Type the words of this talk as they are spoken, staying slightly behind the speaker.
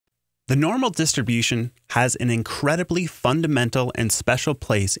The normal distribution has an incredibly fundamental and special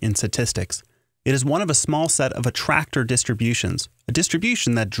place in statistics. It is one of a small set of attractor distributions, a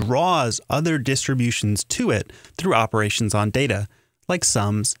distribution that draws other distributions to it through operations on data, like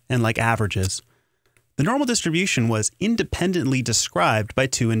sums and like averages. The normal distribution was independently described by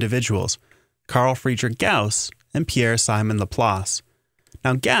two individuals, Carl Friedrich Gauss and Pierre-Simon Laplace.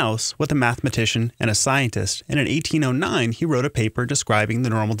 Now, Gauss was a mathematician and a scientist, and in 1809 he wrote a paper describing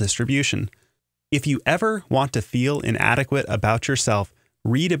the normal distribution. If you ever want to feel inadequate about yourself,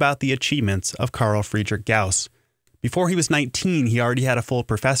 read about the achievements of Carl Friedrich Gauss. Before he was 19, he already had a full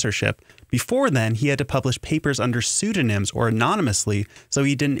professorship. Before then, he had to publish papers under pseudonyms or anonymously so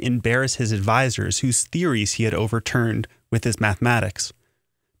he didn't embarrass his advisors whose theories he had overturned with his mathematics.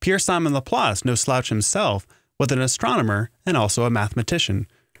 Pierre-Simon Laplace, no slouch himself, was an astronomer and also a mathematician.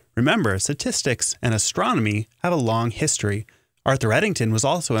 Remember, statistics and astronomy have a long history. Arthur Eddington was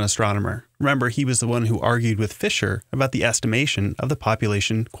also an astronomer. Remember, he was the one who argued with Fisher about the estimation of the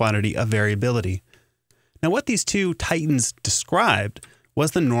population quantity of variability. Now, what these two titans described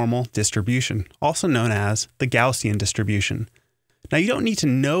was the normal distribution, also known as the Gaussian distribution. Now, you don't need to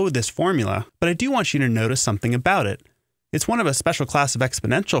know this formula, but I do want you to notice something about it. It's one of a special class of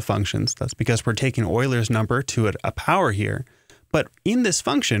exponential functions. That's because we're taking Euler's number to a power here. But in this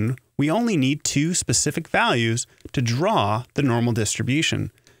function, we only need two specific values to draw the normal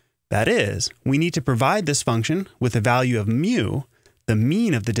distribution. That is, we need to provide this function with a value of mu, the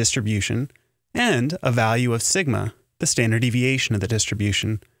mean of the distribution, and a value of sigma, the standard deviation of the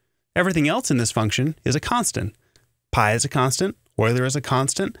distribution. Everything else in this function is a constant. Pi is a constant, Euler is a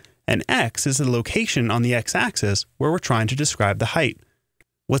constant, and x is the location on the x-axis where we're trying to describe the height.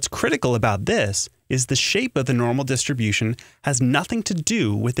 What's critical about this is the shape of the normal distribution has nothing to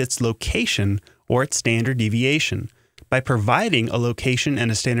do with its location or its standard deviation. By providing a location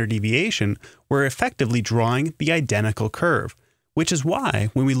and a standard deviation, we're effectively drawing the identical curve, which is why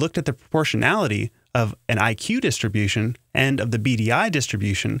when we looked at the proportionality of an IQ distribution and of the BDI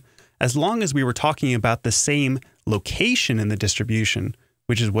distribution, as long as we were talking about the same location in the distribution,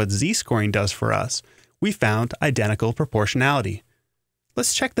 which is what z-scoring does for us, we found identical proportionality.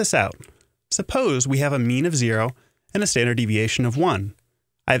 Let's check this out. Suppose we have a mean of 0 and a standard deviation of 1.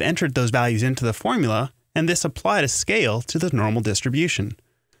 I've entered those values into the formula, and this applied a scale to the normal distribution.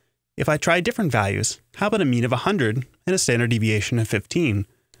 If I try different values, how about a mean of 100 and a standard deviation of 15?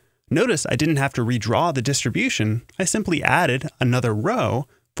 Notice I didn't have to redraw the distribution, I simply added another row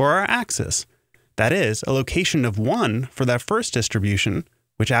for our axis. That is, a location of 1 for that first distribution,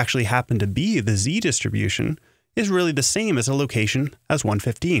 which actually happened to be the z distribution, is really the same as a location as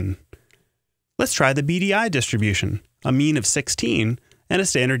 115. Let's try the BDI distribution, a mean of 16 and a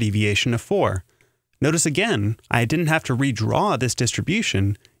standard deviation of 4. Notice again, I didn't have to redraw this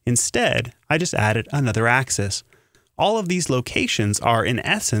distribution. Instead, I just added another axis. All of these locations are, in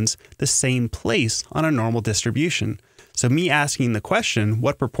essence, the same place on a normal distribution. So me asking the question,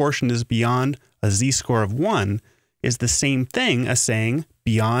 what proportion is beyond a z-score of 1, is the same thing as saying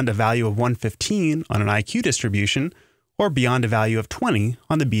beyond a value of 115 on an IQ distribution or beyond a value of 20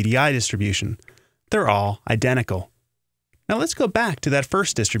 on the BDI distribution. They're all identical. Now let's go back to that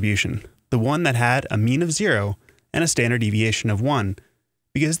first distribution, the one that had a mean of 0 and a standard deviation of 1,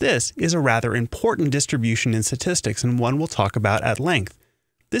 because this is a rather important distribution in statistics and one we'll talk about at length.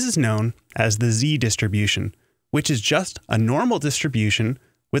 This is known as the z-distribution, which is just a normal distribution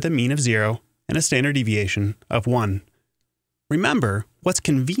with a mean of 0 and a standard deviation of 1. Remember, what's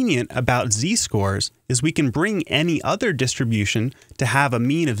convenient about z-scores is we can bring any other distribution to have a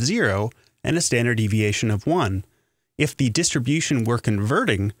mean of 0 and a standard deviation of 1. If the distribution we're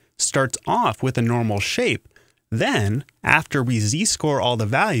converting starts off with a normal shape, then, after we z-score all the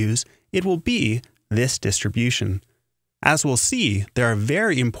values, it will be this distribution. As we'll see, there are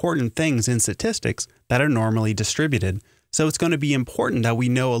very important things in statistics that are normally distributed, so it's going to be important that we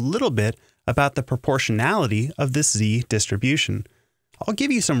know a little bit about the proportionality of this z distribution. I'll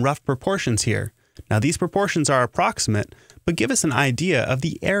give you some rough proportions here. Now, these proportions are approximate, but give us an idea of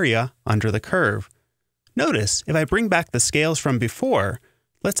the area under the curve. Notice, if I bring back the scales from before,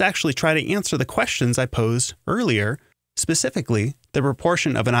 let's actually try to answer the questions I posed earlier, specifically the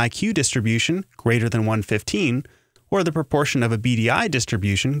proportion of an IQ distribution greater than 115, or the proportion of a BDI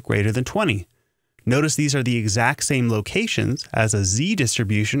distribution greater than 20. Notice these are the exact same locations as a z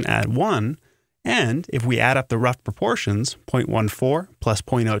distribution at 1, and if we add up the rough proportions, 0.14 plus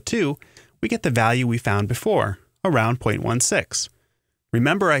 0.02, we get the value we found before, around 0.16.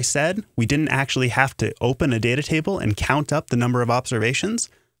 Remember I said we didn't actually have to open a data table and count up the number of observations?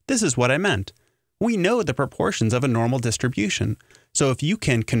 This is what I meant. We know the proportions of a normal distribution, So if you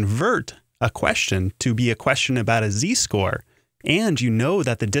can convert a question to be a question about a z-score, and you know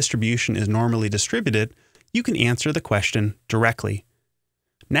that the distribution is normally distributed, you can answer the question directly.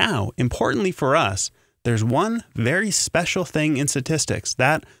 Now, importantly for us, there's one very special thing in statistics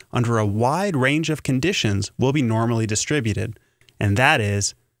that, under a wide range of conditions, will be normally distributed, and that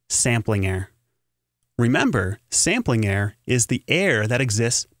is sampling error. Remember, sampling error is the error that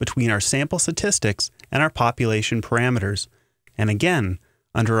exists between our sample statistics and our population parameters. And again,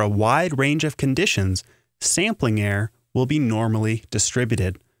 under a wide range of conditions, sampling error will be normally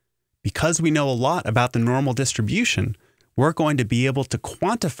distributed. Because we know a lot about the normal distribution, we're going to be able to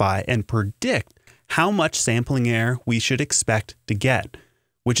quantify and predict how much sampling error we should expect to get,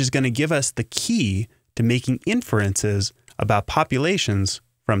 which is going to give us the key to making inferences about populations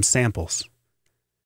from samples.